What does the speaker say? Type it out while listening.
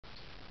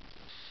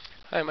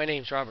Hi, my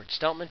name is Robert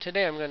Steltman.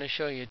 Today I'm going to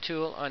show you a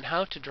tool on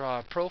how to draw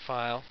a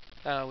profile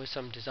with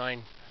some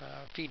design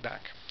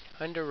feedback.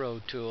 Under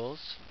Road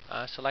Tools,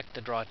 select the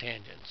Draw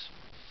Tangents.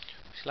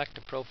 Select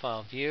the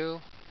Profile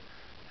View.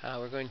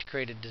 We're going to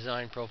create a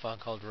design profile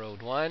called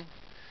Road 1.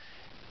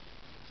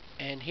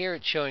 And here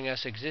it's showing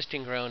us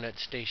existing ground at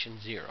Station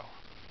 0.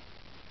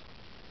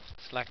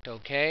 Select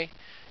OK.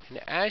 And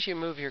as you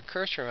move your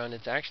cursor around,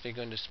 it's actually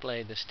going to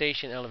display the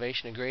station,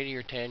 elevation, and grade of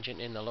your tangent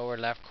in the lower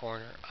left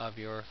corner of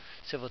your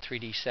Civil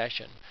 3D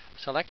session.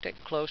 Select it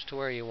close to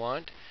where you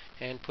want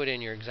and put in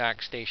your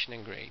exact station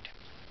and grade.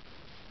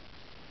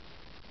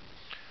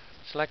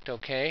 Select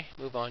OK.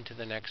 Move on to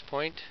the next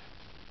point.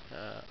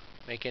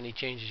 Make any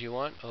changes you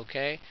want.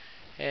 OK.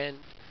 And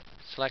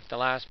select the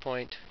last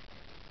point.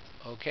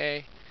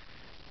 OK.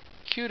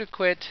 Q to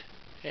quit.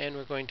 And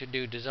we're going to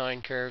do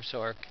design curve, so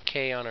our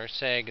K on our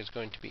seg is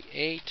going to be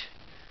 8.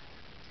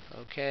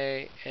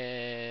 OK,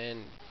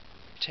 and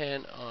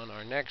 10 on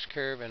our next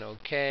curve, and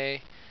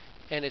OK.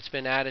 And it's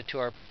been added to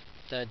our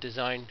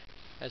design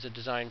as a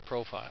design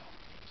profile.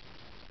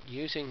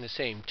 Using the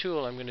same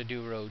tool, I'm going to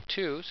do Road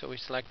 2, so we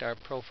select our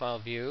profile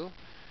view,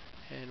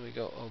 and we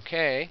go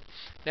OK.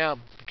 Now,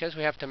 because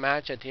we have to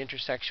match at the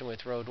intersection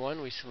with Road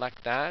 1, we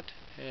select that,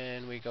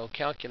 and we go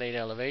Calculate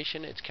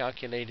Elevation. It's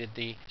calculated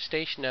the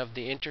station of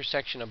the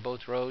intersection of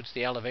both roads,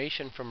 the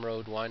elevation from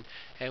Road 1,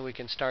 and we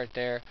can start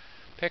there,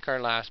 pick our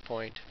last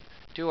point,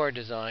 do our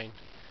design,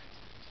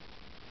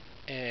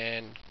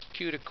 and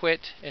Q to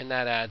quit, and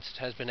that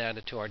has been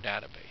added to our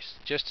database.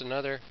 Just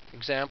another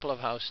example of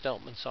how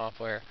Steltman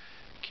software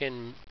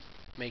can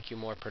make you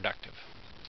more productive.